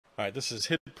All right, this is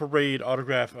Hit Parade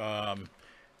Autograph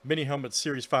Mini Helmet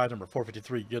Series 5, number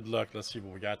 453. Good luck. Let's see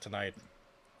what we got tonight.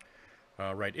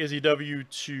 All right, Izzy W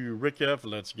to Rick F.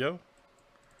 Let's go.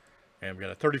 And we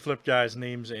got a 30 flip, guys,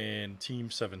 names and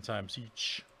teams 7 times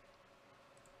each.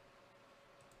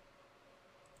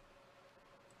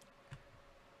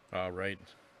 All right,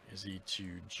 Izzy to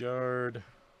Jard.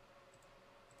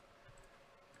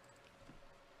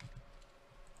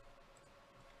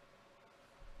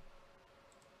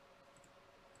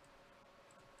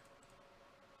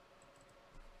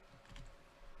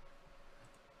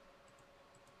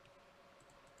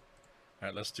 All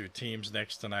right, let's do teams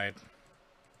next tonight.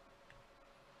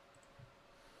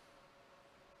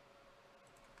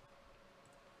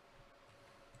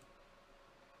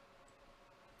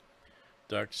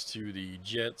 Ducks to the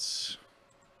Jets.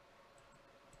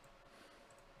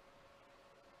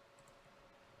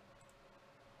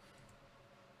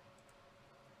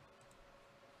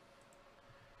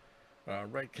 All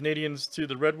right, Canadians to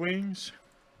the Red Wings.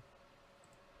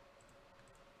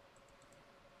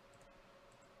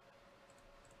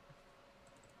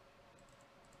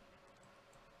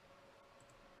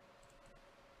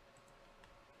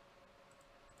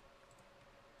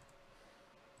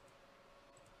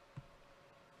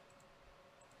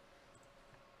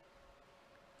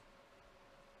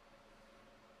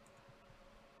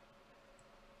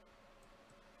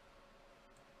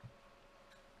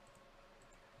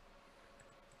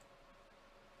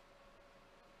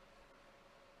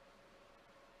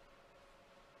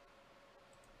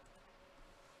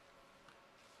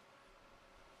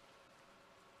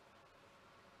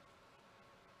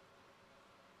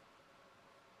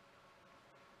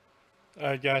 All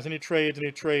right, guys, any trades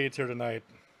here tonight?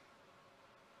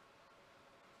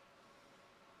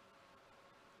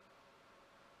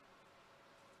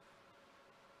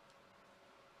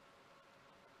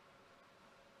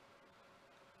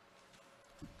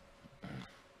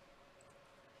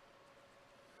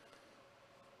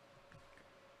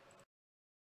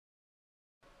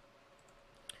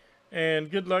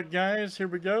 And good luck, guys. Here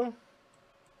we go.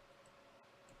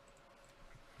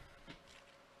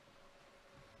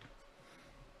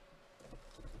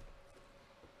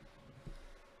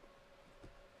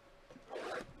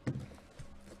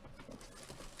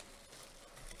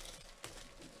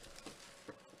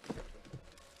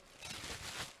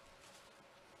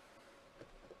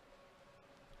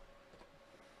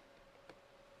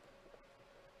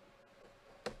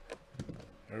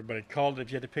 Everybody called it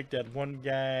if you had to pick that one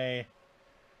guy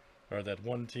or that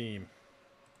one team.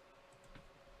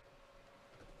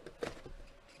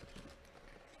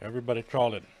 Everybody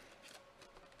called it.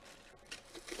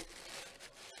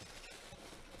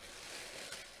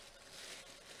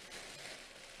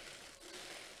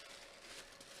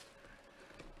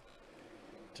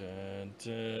 Dun,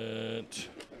 dun.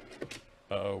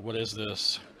 Oh, what is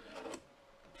this?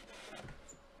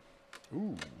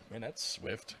 Ooh, man, that's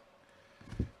swift.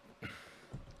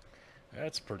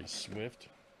 That's pretty swift. Is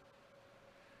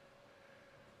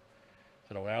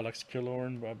that an Alex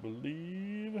Killorn, I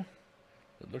believe?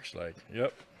 It looks like.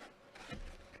 Yep.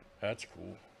 That's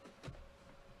cool.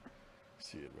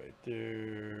 See it right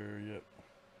there. Yep.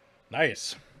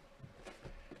 Nice.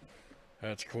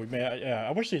 That's cool, man. Yeah,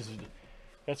 I wish these.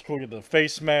 That's cool. Get the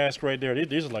face mask right there.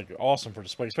 These are like awesome for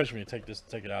display, especially when you take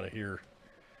it out of here,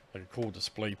 like a cool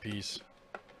display piece.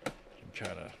 You can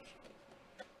kind of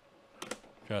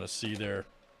see there.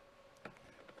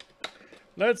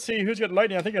 Let's see who's got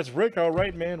lightning. I think that's Rick. All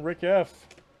right, man. Rick F.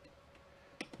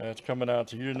 That's coming out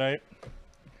to you tonight. We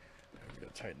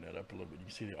gotta tighten that up a little bit. You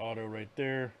can see the auto right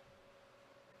there.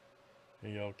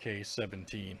 ALK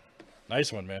 17.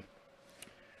 Nice one, man.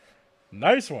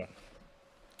 Nice one.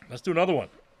 Let's do another one.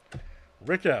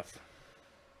 Rick F.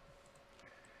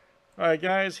 All right,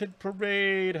 guys. Hit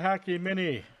Parade Hockey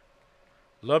Mini.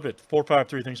 Love it.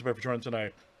 453. Thanks everybody for joining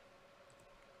tonight.